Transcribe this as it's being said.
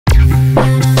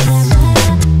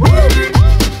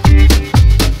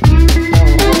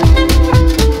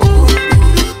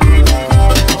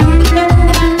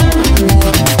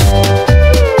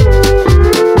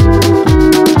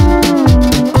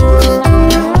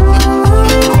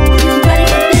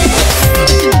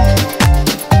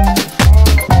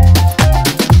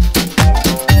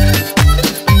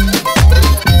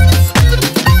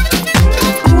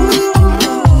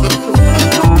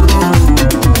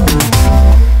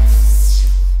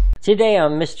Today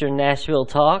on Mr. Nashville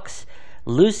Talks,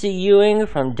 Lucy Ewing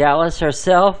from Dallas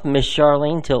herself, Miss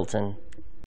Charlene Tilton.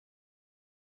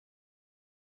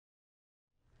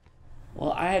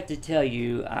 Well, I have to tell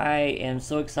you, I am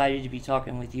so excited to be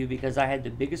talking with you because I had the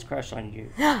biggest crush on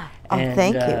you.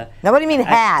 Thank you. Now, what do you mean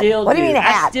had? What do you mean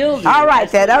had? I still do. All right,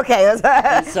 then. Okay,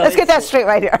 let's get that straight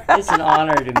right here. It's an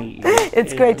honor to meet you.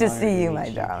 It's great to see you, my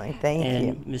darling. Thank you.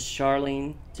 And Miss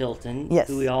Charlene Tilton, yes,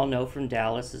 who we all know from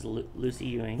Dallas, is Lucy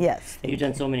Ewing. Yes. You've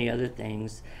done so many other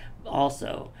things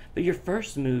also. But your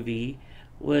first movie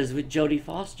was with Jodie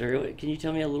Foster. Can you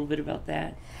tell me a little bit about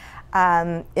that?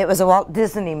 It was a Walt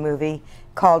Disney movie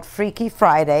called Freaky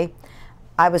Friday.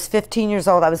 I was 15 years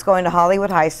old. I was going to Hollywood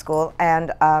High School,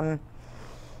 and an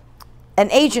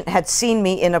agent had seen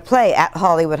me in a play at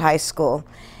Hollywood High School,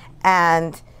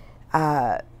 and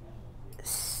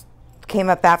came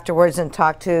up afterwards and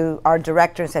talked to our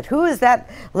director and said, "Who is that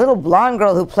little blonde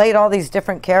girl who played all these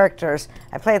different characters?"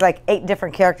 I played like 8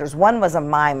 different characters. One was a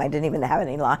mime. I didn't even have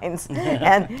any lines.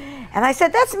 And I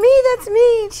said, "That's me, that's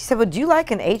me." And she said, "Would you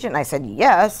like an agent?" And I said,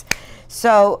 "Yes."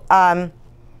 So I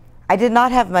did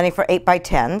not have money for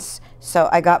 8x10s, so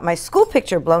I got my school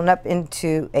picture blown up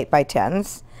into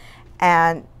 8x10s,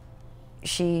 and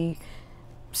she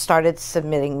started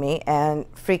submitting me, and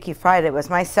Freaky Friday was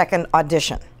my second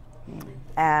audition.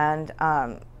 And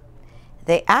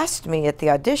they asked me at the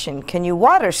audition, "Can you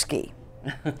water ski?"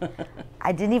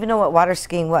 I didn't even know what water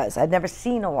skiing was. I'd never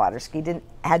seen a water ski,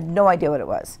 had no idea what it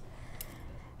was.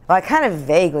 Well, I kind of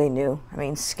vaguely knew. I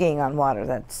mean, skiing on water,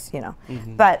 that's, you know.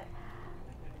 But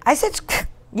I said,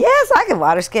 "Yes, I can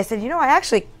water ski." I said, "You know, I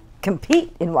actually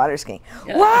compete in water skiing."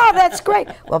 "Wow, that's great."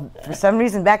 Well, for some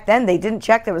reason back then they didn't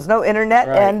check. There was no internet,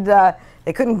 right, and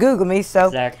they couldn't Google me, so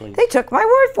they took my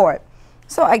word for it.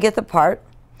 So I get the part.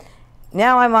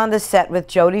 Now I'm on the set with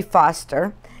Jodie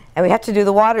Foster, and we have to do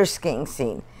the water skiing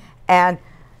scene. And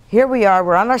here we are,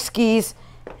 we're on our skis.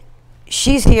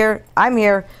 She's here, I'm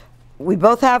here. We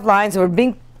both have lines, and we're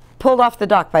being pulled off the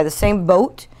dock by the same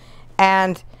boat.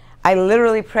 And I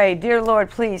literally pray, "Dear Lord,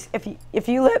 please, if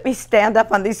you let me stand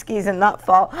up on these skis and not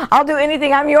fall, I'll do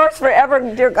anything. I'm yours forever,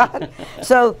 dear God."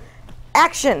 So,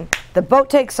 action. The boat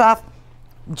takes off.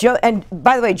 And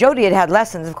by the way, Jodie had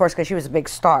lessons, of course, because she was a big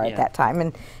star at that time.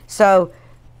 And so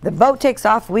the boat takes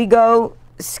off, we go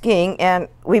skiing, and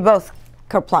we both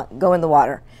kerplunk, go in the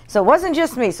water. So it wasn't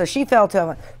just me, so she fell too. I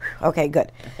went, okay,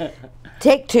 good.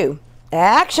 Take 2.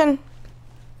 Action.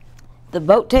 The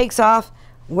boat takes off,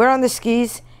 we're on the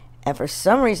skis, and for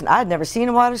some reason, I'd never seen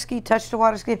a water ski, touched a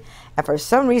water ski, and for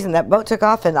some reason that boat took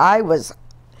off and I was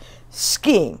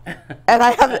skiing. And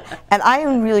I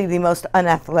am really the most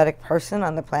unathletic person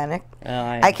on the planet.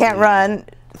 I can't run,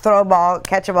 throw a ball,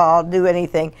 catch a ball, do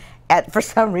anything. And for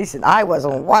some reason, I was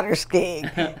on water skiing.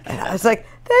 And I was like,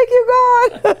 "Thank you,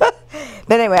 God."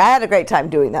 But anyway, I had a great time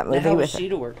doing that movie. How was she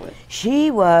to work with? She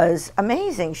was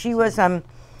amazing. She was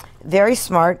very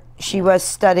smart. She was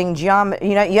studying geometry.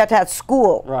 You know, you have to have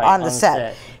school on the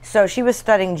set. So she was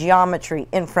studying geometry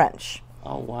in French.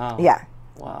 Oh, wow. Yeah.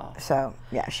 Wow. So,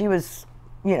 yeah, she was,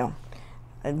 you know,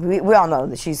 we all know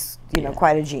that she's, you know,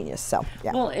 quite a genius. So,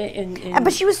 yeah. Well,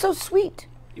 but she was so sweet.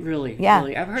 Really? Yeah.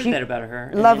 Really? I've heard that about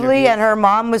her. Lovely, and her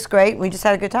mom was great. We just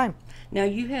had a good time. Now,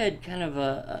 you had kind of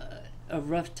a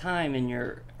rough time in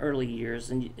your early years,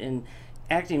 and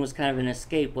acting was kind of an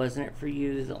escape, wasn't it, for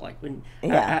you? Like when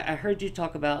I heard you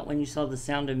talk about when you saw The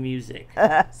Sound of Music,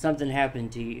 something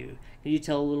happened to you. Can you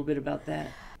tell a little bit about that?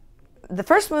 The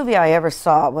first movie I ever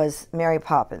saw was Mary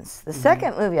Poppins. The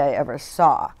second movie I ever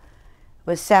saw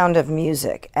was Sound of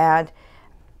Music, and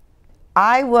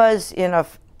I was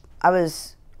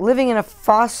living in a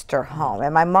foster home,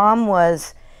 and my mom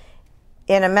was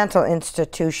in a mental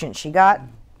institution. She got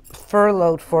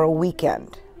furloughed for a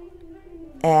weekend,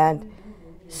 and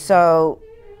so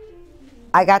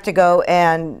I got to go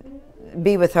and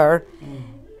be with her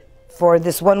for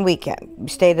this one weekend. We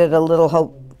stayed at a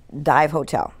little dive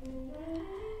hotel.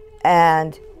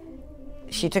 And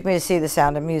she took me to see The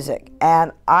Sound of Music.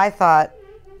 And I thought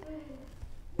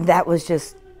that was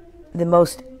just the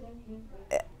most,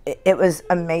 it was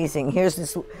amazing. Here's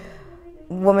this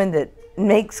woman that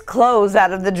makes clothes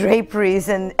out of the draperies,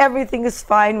 and everything is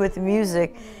fine with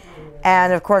music.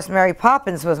 And of course, Mary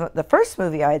Poppins was the first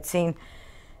movie I had seen.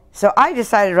 So I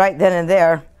decided right then and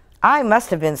there, I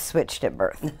must have been switched at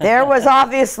birth. There was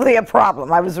obviously a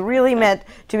problem. I was really meant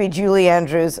to be Julie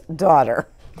Andrews' daughter.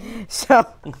 So,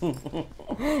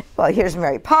 well, here's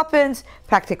Mary Poppins,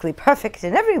 practically perfect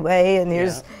in every way, and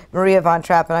here's Maria von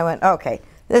Trapp, and I went, okay,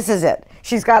 this is it.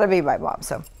 She's got to be my mom.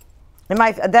 So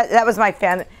And that was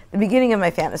the beginning of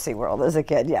my fantasy world as a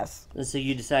kid. Yes. And so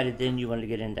you decided then you wanted to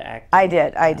get into acting. I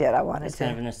did. I wanted It's to.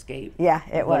 kind of an escape. Yeah,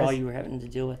 it was. All you were having to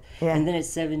deal with. Yeah. And then at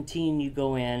 17, you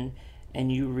go in and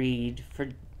you read for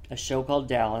a show called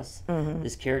Dallas.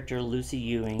 This character Lucy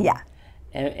Ewing. Yeah.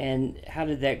 And how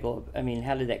did that go? I mean,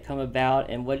 how did that come about?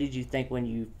 And what did you think when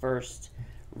you first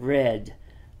read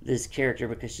this character?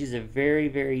 Because she's a very,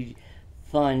 very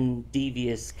fun,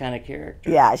 devious kind of character.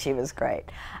 Yeah, she was great.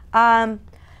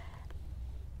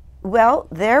 Well,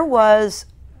 there was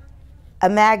a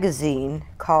magazine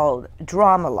called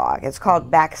Dramalog. It's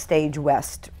called Backstage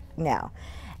West now.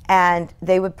 And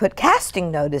they would put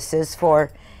casting notices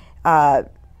for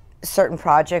certain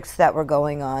projects that were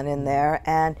going on in there.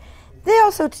 And they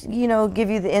also, give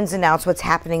you the ins and outs, what's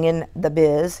happening in the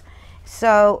biz.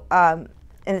 So, and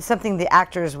it's something the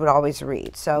actors would always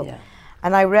read. So, yeah.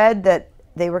 And I read that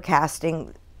they were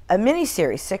casting a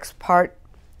miniseries,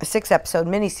 6-episode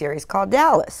miniseries called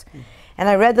Dallas. And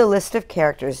I read the list of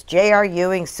characters: J.R.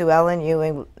 Ewing, Sue Ellen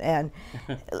Ewing, and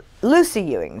Lucy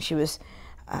Ewing. She was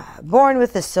born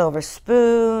with a silver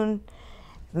spoon,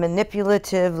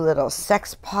 manipulative little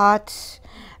sex pot,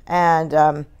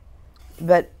 and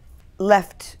but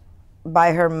left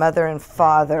by her mother and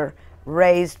father,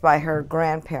 raised by her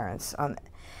grandparents. And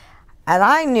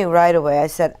I knew right away. I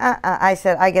said,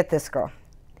 I get this girl.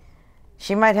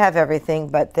 She might have everything,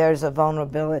 but there's a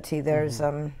vulnerability. There's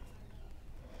a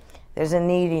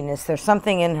neediness. There's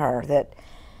something in her that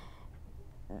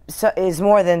is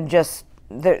more than just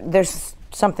there's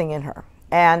something in her.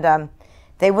 And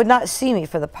they would not see me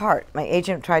for the part. My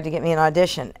agent tried to get me an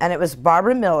audition, and it was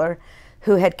Barbara Miller,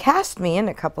 who had cast me in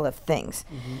a couple of things.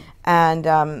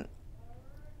 And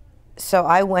so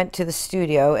I went to the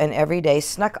studio and every day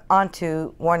snuck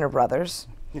onto Warner Brothers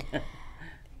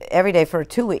every day for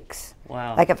 2 weeks.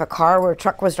 Wow. Like if a car or a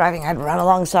truck was driving, I'd run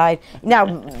alongside. Now,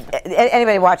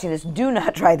 anybody watching this, do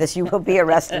not try this. You will be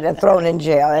arrested and thrown in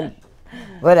jail and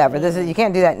whatever. You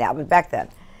can't do that now, but back then.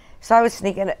 So I would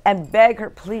sneak in and beg her,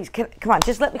 please, come on,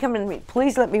 just let me come in and read.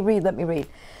 Please let me read.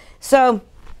 So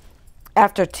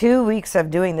after 2 weeks of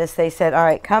doing this, they said, all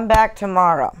right, come back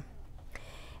tomorrow.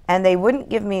 And they wouldn't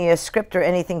give me a script or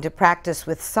anything to practice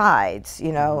with sides,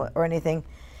 or anything.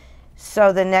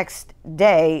 So the next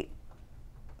day,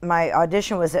 my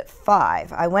audition was at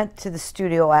 5. I went to the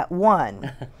studio at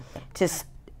 1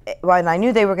 and I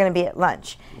knew they were going to be at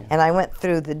lunch. Yeah. And I went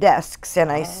through the desks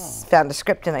and I found a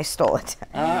script and I stole it.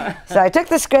 So I took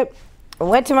the script,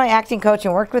 went to my acting coach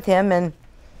and worked with him and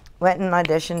went and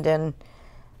auditioned. And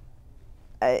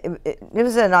it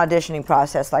was an auditioning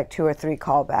process, like 2 or 3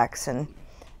 callbacks. And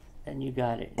you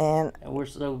got it. And we're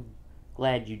so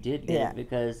glad you did get it,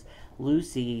 because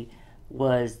Lucy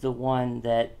was the one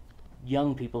that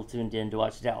young people tuned in to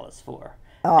watch Dallas for.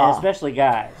 And especially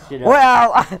guys,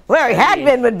 Well, Larry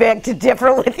Hagman would beg to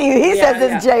differ with you. He says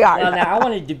it's JR. Well, now I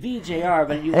wanted to be JR,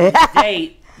 but you could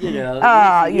date,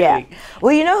 Oh, yeah.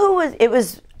 Well, you know who it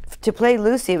was to play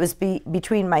Lucy, it was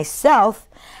between myself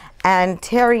and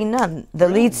Terry Nunn, the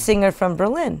lead singer from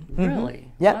Berlin.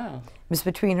 Really? Yep. Wow. It was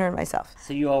between her and myself.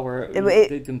 So you all were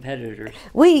good competitors.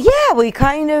 We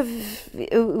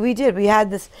did. We had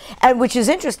this, and which is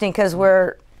interesting because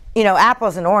we're,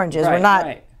 apples and oranges. We're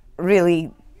not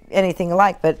really anything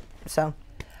alike, but so.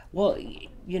 Well,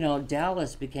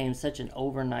 Dallas became such an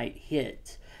overnight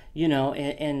hit,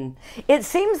 and it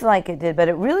seems like it did, but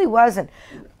it really wasn't.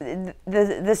 The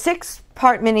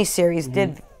 6-part miniseries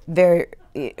did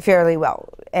fairly well,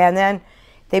 and then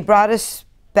they brought us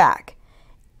back.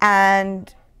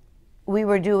 And we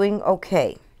were doing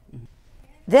okay.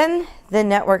 Then the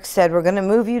network said, we're going to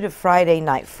move you to Friday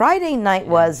night. Friday night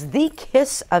was the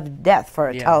kiss of death for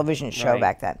a television show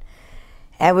back then.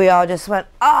 And we all just went,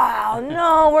 oh,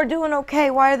 no, we're doing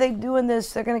okay. Why are they doing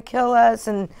this? They're going to kill us,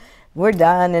 and we're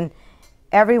done. And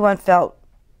everyone felt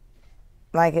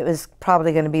like it was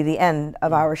probably going to be the end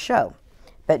of our show.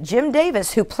 But Jim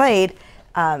Davis, who played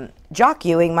Jock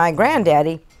Ewing, my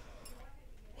granddaddy,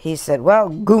 he said, well,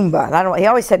 Goomba. He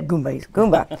always said Goomba. He's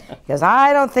Goomba. He goes,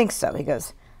 I don't think so. He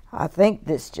goes, I think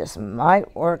this just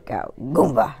might work out.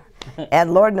 Goomba.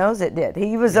 And Lord knows it did.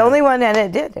 He was the only one, and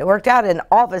it did. It worked out, and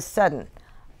all of a sudden,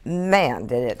 man,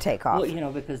 did it take off.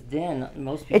 Well, because then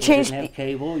most people didn't have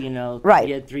cable, Right.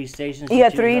 You had 3 stations. You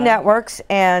had 3 networks,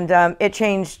 and it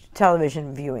changed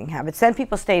television viewing habits. Then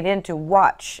people stayed in to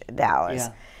watch Dallas.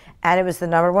 Yeah. And it was the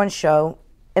 #1 show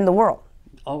in the world.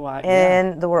 Oh, right.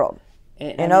 In the world.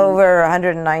 In over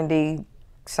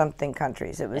 190-something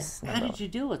countries. It was. How did you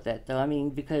deal with that, though? I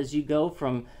mean, because you go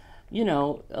from,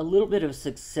 a little bit of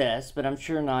success, but I'm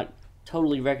sure not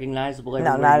totally recognizable No,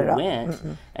 everywhere not you at all.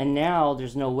 went. And now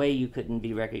there's no way you couldn't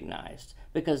be recognized,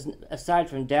 because aside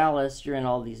from Dallas, you're in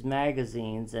all these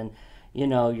magazines, and you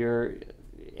know,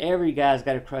 every guy's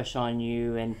got a crush on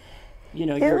you, and you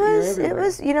know, you're everywhere.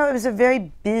 It was a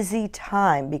very busy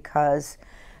time, because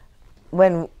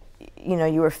when, you know,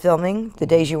 you were filming, the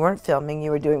days you weren't filming, you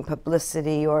were doing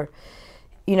publicity, or,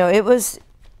 you know, it was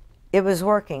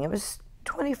working. It was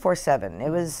 24/7. It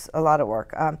was a lot of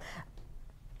work.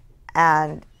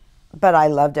 But I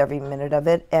loved every minute of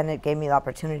it, and it gave me the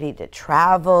opportunity to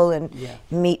travel and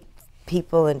meet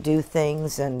people and do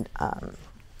things, and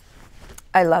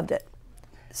I loved it.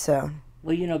 So.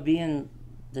 Well, you know, being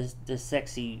the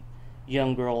sexy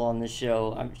young girl on the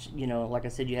show, you know, like I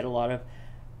said, you had a lot of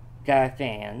guy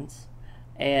fans,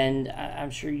 and I'm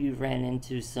sure you ran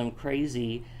into some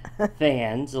crazy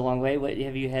fans along the way.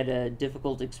 Have you had a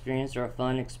difficult experience or a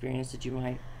fun experience that you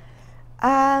might?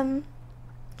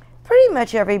 Pretty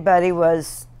much everybody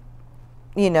was,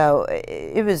 you know,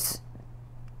 it was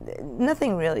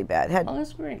nothing really bad. Oh,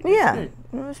 that's great. Yeah, good.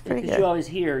 It was pretty good. Because you always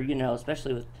hear, you know,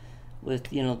 especially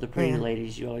with you know, the pretty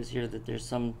ladies, you always hear that there's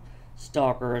some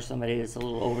stalker or somebody that's a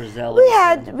little overzealous.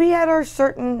 We had our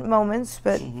certain moments,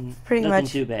 but pretty Nothing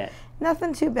much too bad.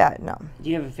 Nothing too bad. No. Do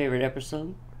you have a favorite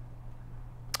episode?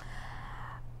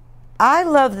 I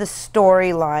love the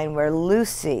storyline where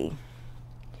Lucy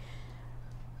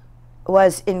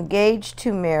was engaged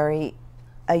to marry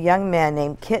a young man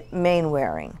named Kit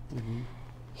Mainwaring.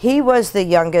 He was the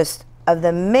youngest of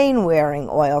the Mainwaring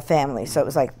oil family, so it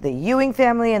was like the Ewing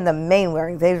family and the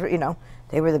Mainwaring. They were, you know,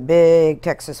 they were the big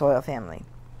Texas oil family.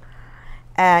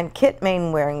 And Kit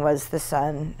Mainwaring was the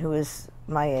son, who was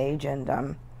my age,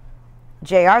 and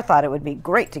JR thought it would be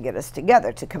great to get us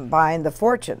together to combine the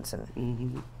fortunes.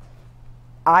 And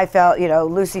I felt, you know,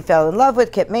 Lucy fell in love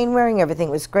with Kit Mainwaring. Everything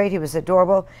was great. He was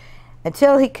adorable,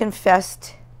 until he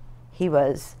confessed he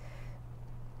was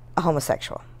a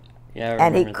homosexual. Yeah,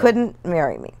 and he couldn't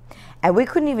marry me, and we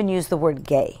couldn't even use the word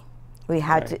gay. We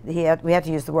had to. We had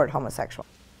to use the word homosexual.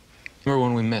 Remember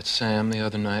when we met Sam the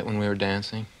other night when we were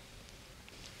dancing?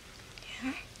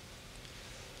 Yeah.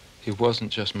 He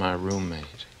wasn't just my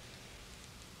roommate.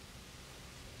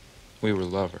 We were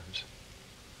lovers.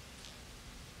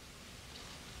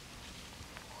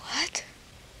 What?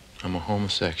 I'm a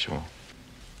homosexual.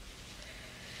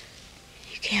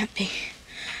 You can't be.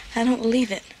 I don't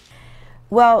believe it.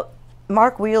 Well,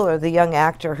 Mark Wheeler, the young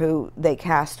actor who they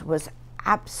cast, was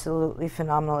absolutely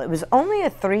phenomenal. It was only a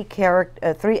three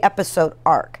episode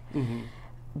arc,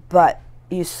 but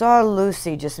you saw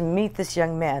Lucy just meet this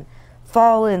young man,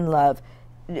 fall in love,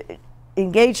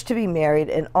 engaged to be married,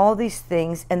 and all these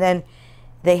things, and then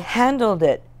they handled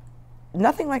it.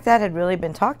 Nothing like that had really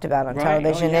been talked about on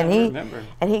television,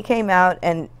 and he came out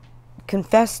and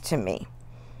confessed to me.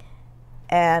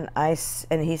 And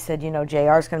he said, you know,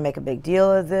 JR's going to make a big deal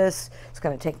of this. It's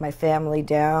going to take my family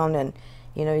down, and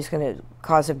you know, he's going to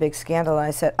cause a big scandal. And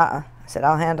I said, I said,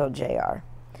 I'll handle JR.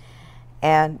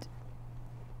 And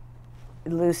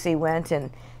Lucy went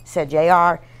and said,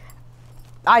 JR,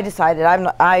 I decided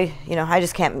I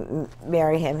just can't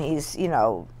marry him. He's, you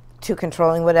know, too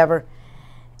controlling, whatever.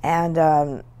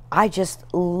 And I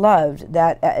just loved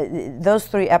that. Those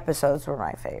 3 episodes were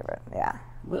my favorite. Yeah.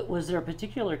 Was there a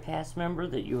particular cast member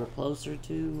that you were closer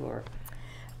to, or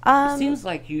it seems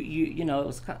like you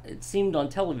know, it seemed on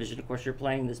television. Of course, you're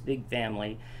playing this big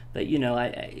family, but you know,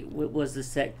 was the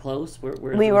set close?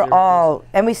 We were all,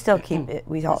 and we still keep it.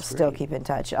 We all still keep in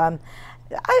touch.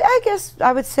 I guess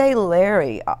I would say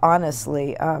Larry.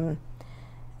 Honestly,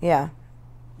 yeah.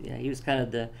 Yeah, he was kind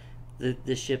of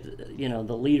the ship. You know,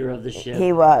 the leader of the ship.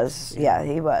 He was. Yeah,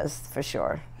 he was for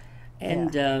sure.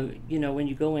 And you know, when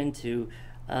you go into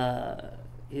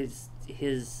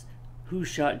his Who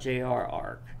Shot JR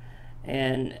arc,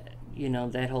 and you know,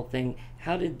 that whole thing,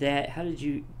 how did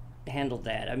you handle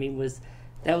that? I mean,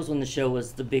 that was when the show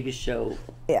was the biggest show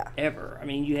ever. I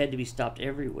mean, you had to be stopped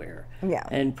everywhere. Yeah.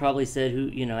 And probably said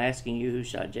asking you who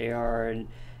shot JR and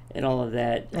all of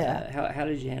that. Yeah. How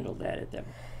did you handle that at that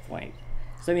point?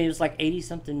 So I mean, it was like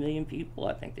 80-something million people,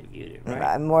 I think, that viewed it,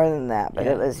 right? More than that, but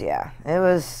it was,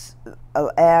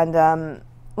 and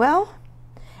well,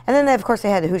 and then of course they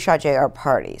had the Who Shot JR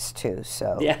parties too.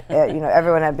 So you know,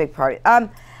 everyone had big parties.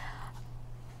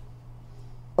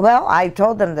 Well, I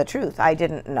told them the truth. I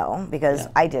didn't know, because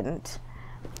I didn't.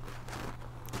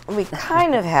 We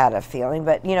kind of had a feeling,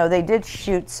 but you know, they did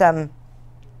shoot some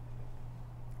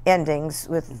endings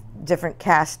with different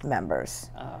cast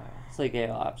members. So they gave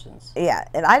options. Yeah,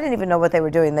 and I didn't even know what they were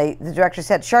doing. The director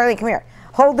said, "Charlene, come here.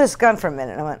 Hold this gun for a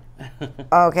minute." And I went,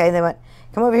 "Okay." And they went,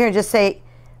 "Come over here and just say,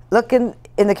 look in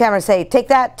the camera and say, take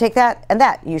that, and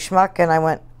that, you schmuck. And I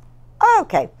went, oh,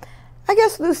 okay. I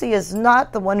guess Lucy is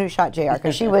not the one who shot JR,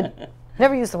 because she would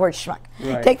never use the word schmuck.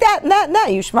 Right. Take that and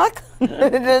that, you schmuck.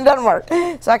 It doesn't work.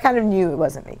 So I kind of knew it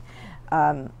wasn't me.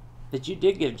 But you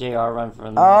did give JR a run for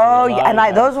the money. Oh, yeah,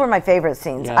 and those were my favorite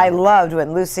scenes. Yeah. I loved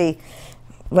when Lucy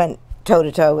went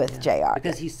toe-to-toe with JR.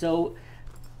 Because he's so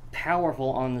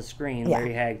powerful on the screen, Larry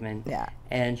Hagman. Yeah.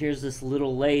 And here's this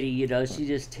little lady, you know, she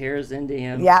just tears into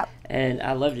him. Yeah. And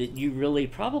I loved it. You really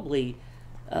probably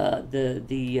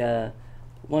the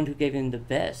one who gave him the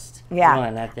best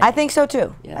run, I think. I think so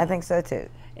too. Yeah. I think so too.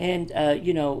 And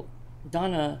you know,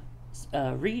 Donna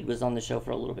Reed was on the show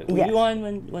for a little bit. Were Yes. you on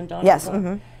when Donna Yes. was on?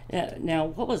 Mm-hmm. Yeah. Now,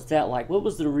 what was that like? What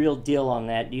was the real deal on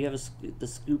that? Do you have the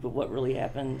scoop of what really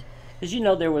happened? Because you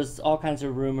know there was all kinds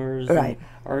of rumors, Right?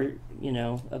 Or you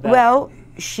know about. Well,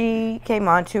 she came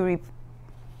on to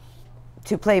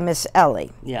play Miss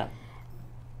Ellie. Yeah.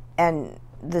 And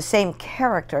the same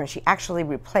character, and she actually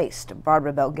replaced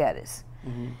Barbara Bel Geddes.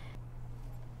 Mm-hmm.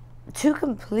 Two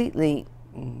completely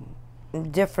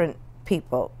different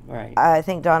people. Right. I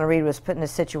think Donna Reed was put in a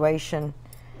situation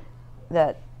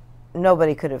that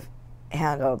nobody could have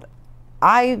handled.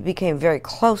 I became very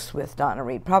close with Donna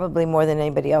Reed, probably more than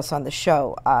anybody else on the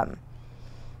show,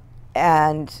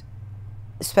 and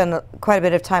spent quite a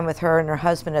bit of time with her and her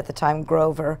husband at the time,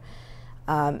 Grover.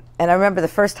 And I remember the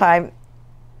first time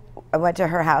I went to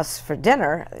her house for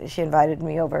dinner. She invited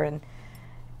me over and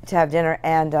to have dinner,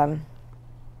 and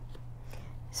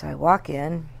so I walk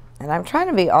in, and I'm trying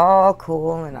to be all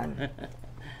cool, and I'm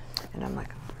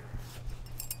like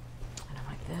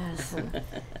this,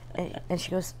 and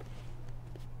she goes,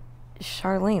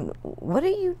 Charlene, what are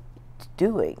you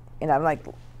doing? And I'm like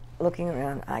looking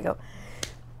around. I go,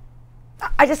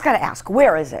 I just got to ask,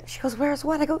 where is it? She goes, where's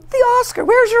what? I go, the Oscar.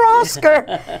 Where's your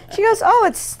Oscar? She goes, oh,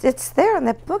 it's there on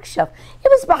that bookshelf. It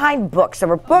was behind books. There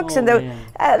were books, and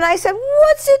I said,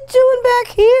 what's it doing back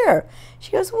here?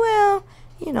 She goes, well,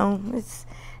 you know,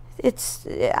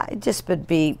 it just would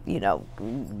be, you know,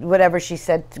 whatever she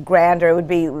said, grander. It would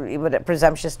be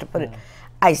presumptuous to put it.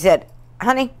 I said,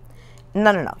 honey,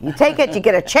 no. You take it, you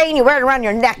get a chain, you wear it around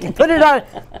your neck, you put it on,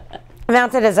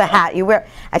 mount it as a hat. You wear.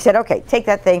 I said, okay, take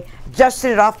that thing,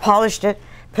 dusted it off, polished it,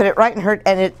 put it right in her,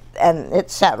 and it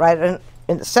sat right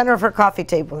in the center of her coffee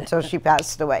table until she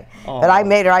passed away. But I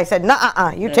made her. I said,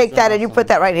 nuh-uh, you take that and you put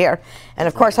that right here. And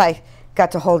of course I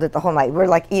got to hold it the whole night. We're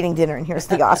like eating dinner, and here's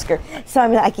the Oscar. So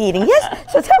I'm like eating.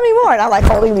 Yes. So tell me more. And I like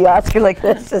holding the Oscar like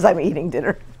this as I'm eating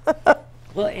dinner.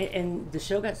 Well, and the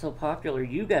show got so popular.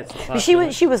 You got so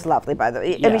popular. She was lovely, by the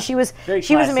way. Yeah. I mean, she was Very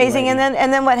amazing. lady.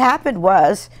 And then what happened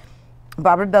was,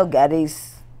 Barbara Bel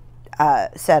Geddes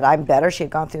said, I'm better. She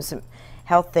had gone through some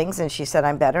health things, and she said,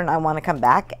 I'm better, and I want to come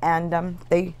back. And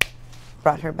they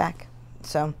brought her back.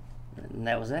 So. And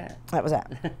that was that. That was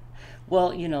that.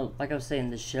 Well, you know, like I was saying,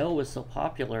 the show was so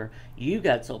popular. You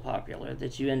got so popular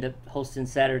that you end up hosting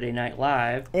Saturday Night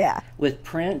Live. Yeah. With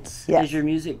Prince Yes. as your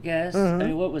music guest.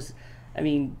 Mm-hmm. I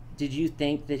mean, did you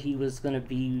think that he was going to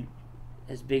be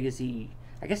as big as he?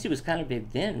 I guess he was kind of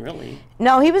big then, really.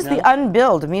 No, he was the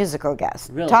unbilled musical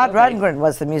guest. Really? Todd Okay. Rundgren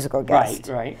was the musical guest.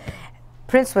 Right.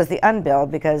 Prince was the unbilled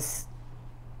because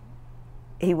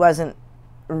he wasn't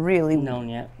really Known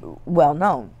yet. well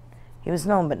known. He was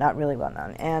known, but not really well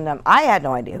known. And I had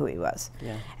no idea who he was.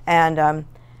 Yeah. And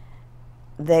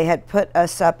they had put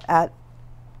us up at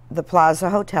the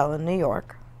Plaza Hotel in New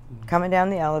York, coming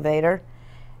down the elevator,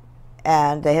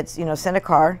 and they had, sent a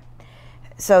car.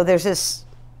 So there's this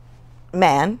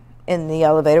man in the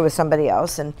elevator with somebody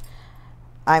else, and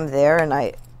I'm there,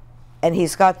 and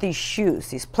he's got these shoes,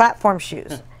 these platform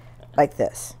shoes, like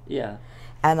this. Yeah.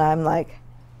 And I'm like,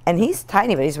 and he's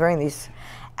tiny, but he's wearing these,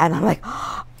 and I'm like,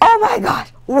 oh my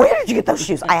God, where did you get those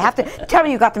shoes? I have to, tell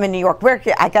me you got them in New York.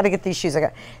 I got to get these shoes.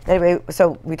 Anyway,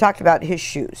 so we talked about his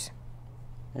shoes.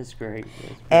 That's great.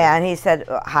 And he said,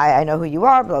 hi, I know who you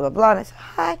are, blah, blah, blah. And I said,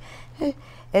 hi.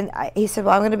 And he said,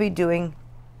 well, I'm going to be doing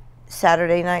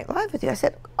Saturday Night Live with you. I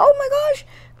said, oh my gosh,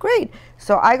 great.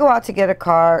 So I go out to get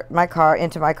into my car,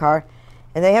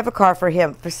 and they have a car for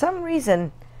him. For some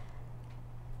reason,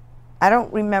 I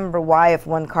don't remember why, if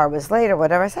one car was late or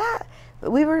whatever. I said,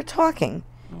 but we were talking.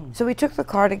 So we took the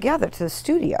car together to the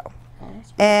studio.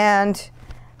 And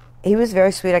he was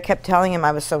very sweet. I kept telling him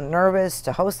I was so nervous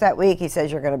to host that week. He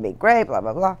says, you're going to be great, blah,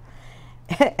 blah, blah.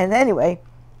 And anyway,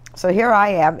 so here I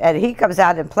am, and he comes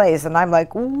out and plays, and I'm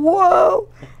like, whoa.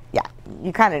 Yeah,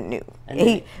 you kind of knew.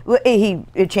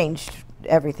 It changed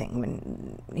everything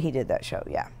when he did that show,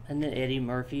 yeah. And then Eddie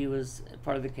Murphy was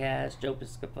part of the cast, Joe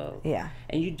Piscopo. Yeah.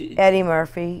 And you do. Eddie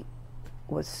Murphy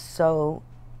was so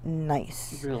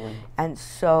nice. Really? And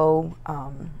so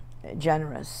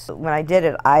generous. When I did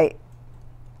it, I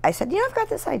said, I've got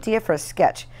this idea for a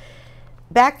sketch.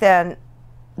 Back then,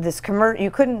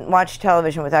 you couldn't watch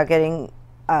television without getting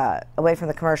away from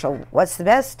the commercial. What's the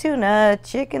best tuna?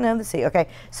 Chicken of the sea. Okay,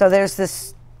 so there's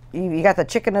this, you got the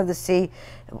chicken of the sea.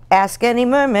 Ask any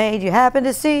mermaid you happen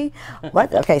to see.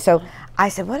 What? Okay, so I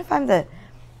said, what if I'm the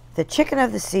chicken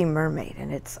of the sea mermaid,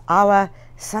 and it's a la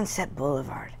Sunset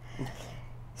Boulevard.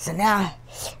 So now,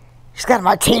 she's got a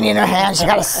martini in her hand, she's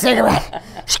got a cigarette.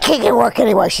 She can't get work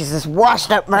anyway. She's this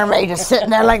washed up mermaid just sitting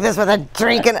there like this with a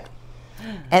drink.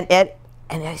 And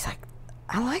Eddie's like,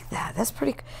 I like that. That's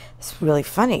really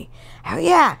funny. Oh,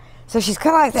 yeah. So she's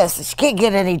kind of like this. She can't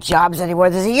get any jobs anymore.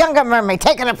 There's a younger mermaid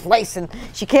taking her place, and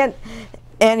she can't.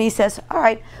 And he says, all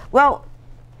right, well,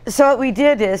 so what we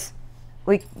did is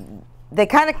they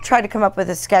kind of tried to come up with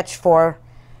a sketch for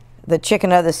the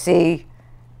chicken of the sea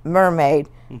mermaid,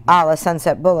 a la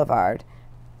Sunset Boulevard,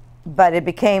 but it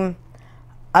became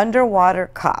Underwater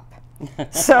Cop.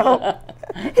 So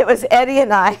it was Eddie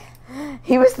and I.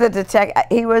 He was the detective.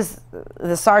 He was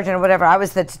the sergeant or whatever. I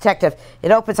was the detective.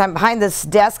 It opens. I'm behind this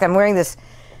desk. I'm wearing this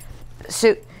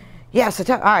suit. Yeah. So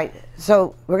all right.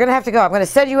 So we're gonna have to go. I'm gonna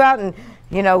send you out, and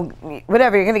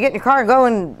whatever. You're gonna get in your car and go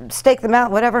and stake them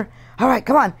out. Whatever. All right.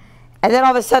 Come on. And then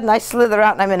all of a sudden, I slither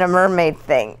out, and I'm in a mermaid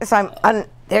thing. So I'm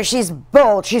there. She's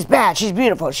bold. She's bad. She's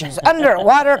beautiful. She's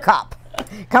Underwater Cop.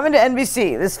 Coming to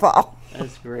NBC this fall.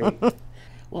 That's great.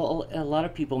 Well, a lot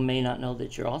of people may not know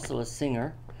that you're also a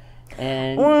singer.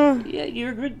 And yeah,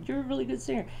 you're good. You're a really good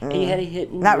singer. And you had a hit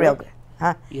in Not Europe. real good,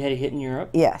 huh? You had a hit in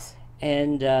Europe. Yes.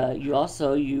 And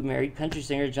you married country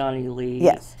singer Johnny Lee.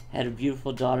 Yes. Had a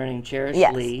beautiful daughter named Cherish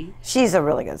Yes. Lee. She's a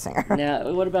really good singer.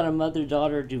 Now, what about a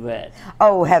mother-daughter duet?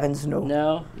 Oh heavens, no.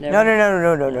 No,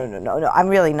 never. No. I'm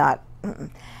really not.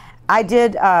 I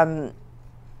did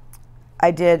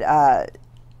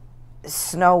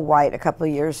Snow White a couple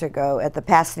of years ago at the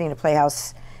Pasadena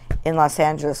Playhouse in Los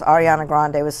Angeles. Ariana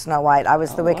Grande was Snow White. I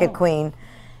was the Wicked Queen.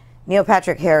 Neil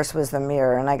Patrick Harris was the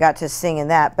Mirror, and I got to sing in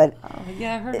that. But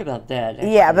yeah, I heard about that.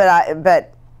 Actually. Yeah,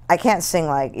 but I can't sing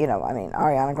like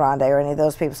Ariana Grande or any of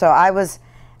those people. So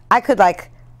I could like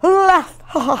laugh,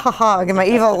 ha ha ha ha, get my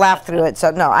evil laugh through it.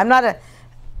 So no, I'm not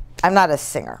a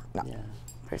singer. No,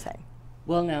 per se.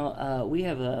 Well, now we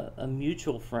have a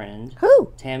mutual friend.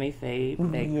 Who? Tammy Faye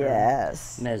Baker.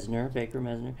 Yes. Baker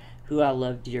Mesner, who I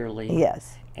love dearly.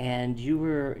 Yes. And you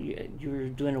were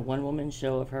doing a one-woman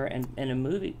show of her and a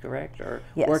movie, correct? Or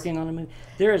yes. Working on a movie.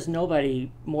 There is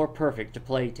nobody more perfect to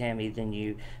play Tammy than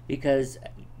you, because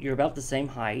you're about the same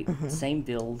height, same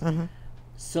build,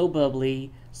 so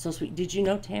bubbly, so sweet. Did you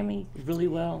know Tammy really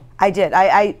well? I did.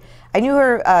 I knew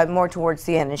her more towards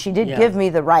the end, and she did give me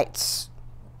the rights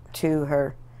to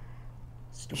her.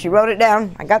 She wrote it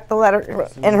down. I got the letter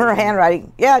in her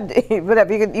handwriting. Yeah,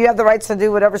 whatever. You have the rights to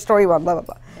do whatever story you want. Blah blah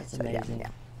blah. That's amazing. Yeah.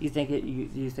 You think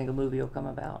you think a movie will come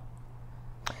about?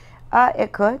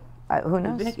 It could. Who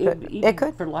knows? It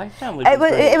could for Lifetime.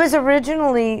 It was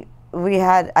originally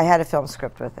I had a film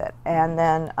script with it, and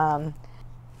then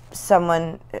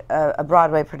someone, a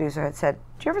Broadway producer, had said,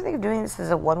 "Do you ever think of doing this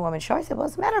as a one-woman show?" I said, "Well,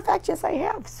 as a matter of fact, yes, I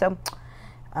have." So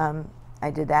I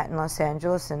did that in Los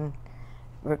Angeles, and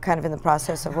we're kind of in the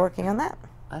process of working on that.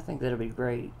 I think that'll be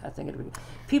great.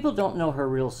 People don't know her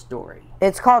real story.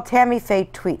 It's called Tammy Faye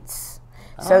Tweets.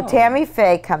 So Tammy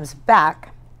Faye comes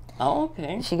back. Oh,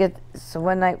 okay. So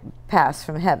one night passed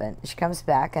from heaven. She comes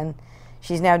back, and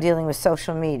she's now dealing with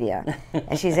social media,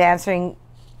 and she's answering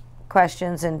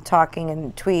questions and talking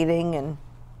and tweeting, and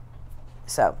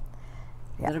so.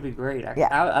 Yeah. That'd be great.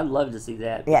 Yeah. I'd love to see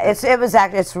that. Yeah,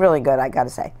 it's really good. I got to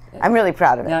say, I'm really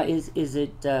proud of it. Now, is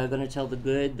it going to tell the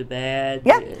good, the bad?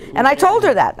 Yeah, and I told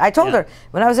her that. I told her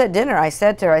when I was at dinner. I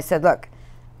said to her, look,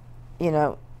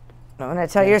 when I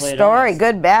tell your story,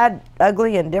 good, bad,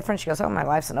 ugly, and different, she goes, "Oh, my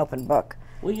life's an open book."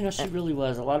 Well, she really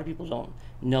was. A lot of people don't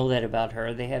know that about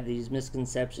her. They have these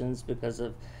misconceptions because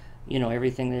of,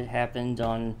 everything that happened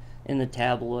in the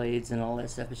tabloids and all that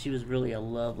stuff. But she was really a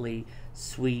lovely,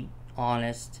 sweet,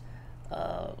 honest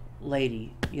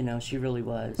lady. She really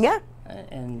was. Yeah.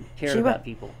 And cared about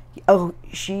people. Oh,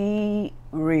 she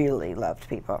really loved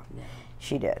people. Yeah.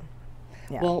 She did.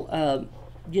 Yeah. Well,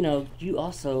 you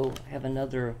also have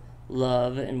another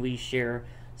love, and we share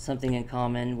something in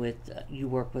common with, you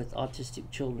work with autistic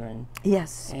children.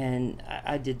 Yes. And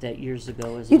I did that years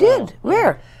ago as well. You did?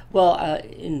 Where? Well,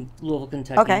 in Louisville,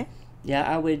 Kentucky. Okay. Yeah,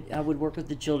 I would work with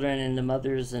the children, and the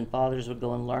mothers and fathers would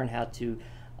go and learn how to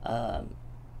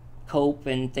cope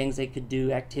and things they could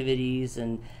do, activities,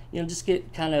 and just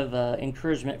get kind of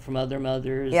encouragement from other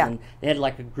mothers. Yeah. And they had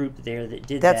like a group there that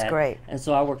did that. That's great. And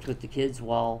so I worked with the kids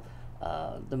while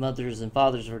the mothers and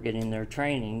fathers were getting their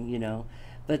training.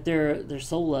 But they're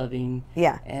so loving.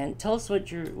 Yeah. And tell us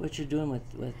what you're doing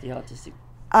with the autistic.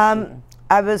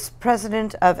 I was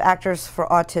president of Actors for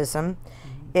Autism.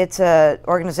 It's an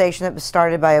organization that was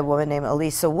started by a woman named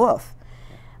Elisa Wolf.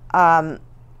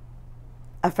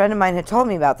 A friend of mine had told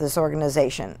me about this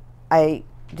organization. I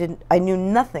knew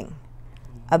nothing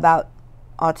about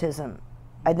autism.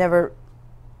 I'd never,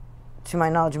 to my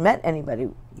knowledge, met anybody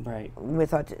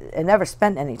with autism. I never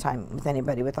spent any time with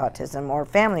anybody with autism or a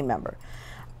family member.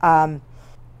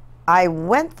 I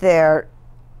went there,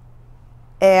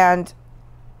 and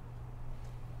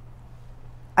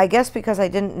I guess because I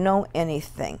didn't know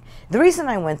anything. The reason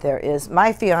I went there is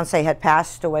my fiance had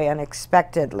passed away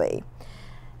unexpectedly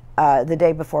the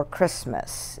day before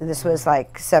Christmas. This was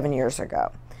like 7 years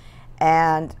ago.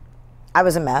 And I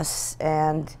was a mess.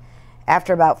 And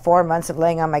after about 4 months of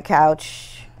laying on my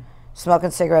couch,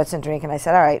 smoking cigarettes and drinking, I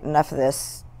said, all right, enough of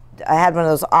this. I had one of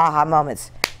those aha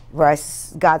moments where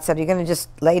God said, you're going to just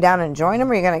lay down and join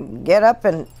them, or you're going to get up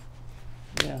and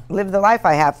live the life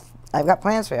I have. I've got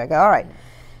plans for you. I go, all right.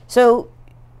 So,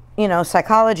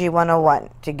 psychology 101,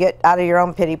 to get out of your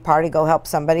own pity party, go help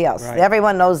somebody else. Right.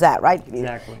 Everyone knows that, right?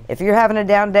 Exactly. If you're having a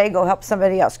down day, go help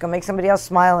somebody else. Go make somebody else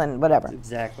smile and whatever.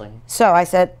 Exactly. So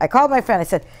I called my friend. I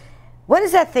said, what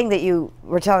is that thing that you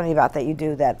were telling me about that you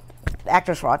do, that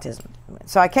Actors for Autism?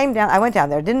 So I went down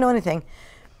there, didn't know anything,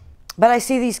 but I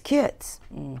see these kids,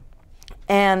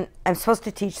 and I'm supposed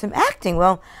to teach them acting.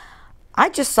 Well, I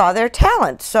just saw their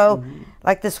talent. So,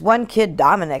 like this one kid,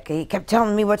 Dominic, he kept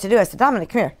telling me what to do. I said, Dominic,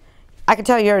 come here. I can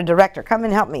tell you're a director. Come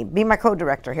and help me. Be my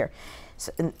co-director here.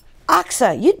 So,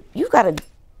 Aksa,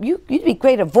 you'd be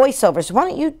great at voiceover. So why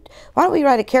don't we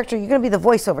write a character? You're going to be the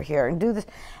voiceover here and do this.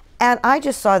 And I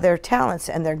just saw their talents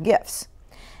and their gifts,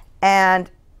 and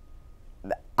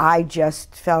I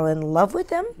just fell in love with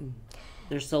them.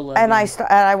 They're so lovely. And I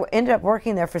ended up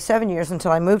working there for 7 years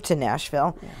until I moved to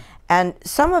Nashville. Yeah. And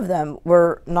some of them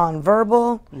were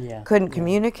nonverbal, couldn't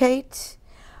communicate.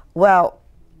 Well,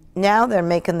 now they're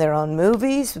making their own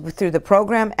movies through the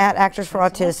program at Actors for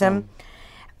Autism.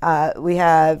 Awesome. We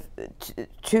have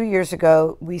 2 years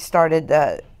ago, we started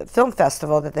the film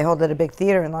festival that they hold at a big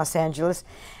theater in Los Angeles.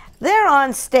 They're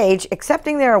on stage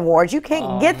accepting their awards. You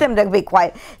can't get them to be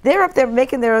quiet. They're up there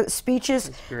making their speeches.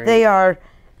 They are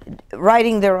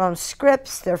writing their own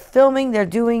scripts. They're filming. They're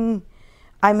doing,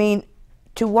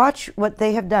 to watch what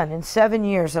they have done in 7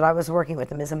 years that I was working with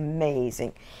them is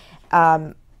amazing.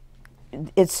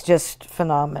 It's just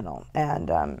phenomenal.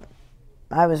 And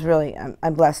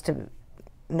I'm blessed to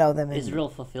know them. It's real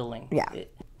fulfilling. Yeah.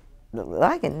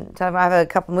 I can tell you, I have a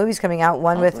couple movies coming out.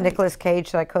 One with Nicolas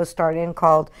Cage that I co-starred in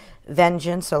called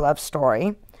Vengeance, a love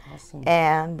story. Awesome.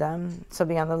 And so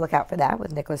be on the lookout for that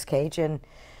with Nicolas Cage. And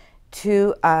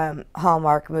 2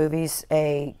 Hallmark movies,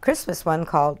 a Christmas one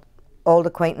called Old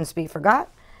Acquaintance Be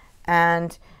Forgot,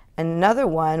 and another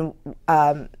one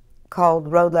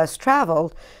called Road Less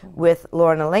Traveled with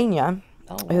Lauren Elena,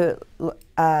 who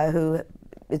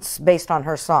it's based on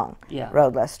her song,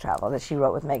 Road Less Traveled, that she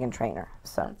wrote with Meghan Trainor.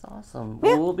 So that's awesome.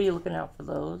 Well, we'll be looking out for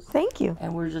those. Thank you.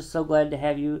 And we're just so glad to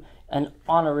have you, an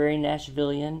honorary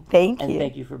Nashvilleian. Thank you. And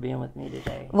thank you for being with me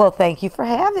today. Well, thank you for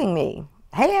having me.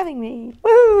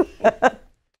 Woo!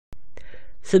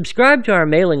 Subscribe to our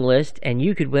mailing list and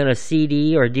you could win a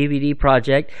CD or DVD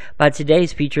project by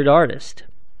today's featured artist.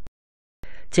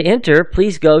 To enter,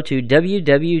 please go to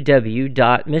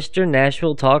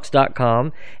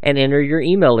www.mrnashvilletalks.com and enter your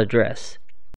email address.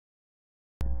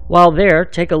 While there,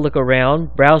 take a look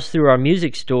around, browse through our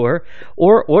music store,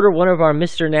 or order one of our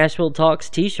Mr. Nashville Talks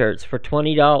t-shirts for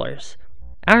 $20.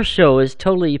 Our show is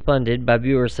totally funded by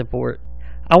viewer support.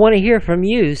 I want to hear from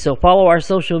you, so follow our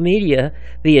social media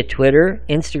via Twitter,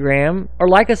 Instagram, or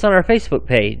like us on our Facebook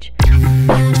page.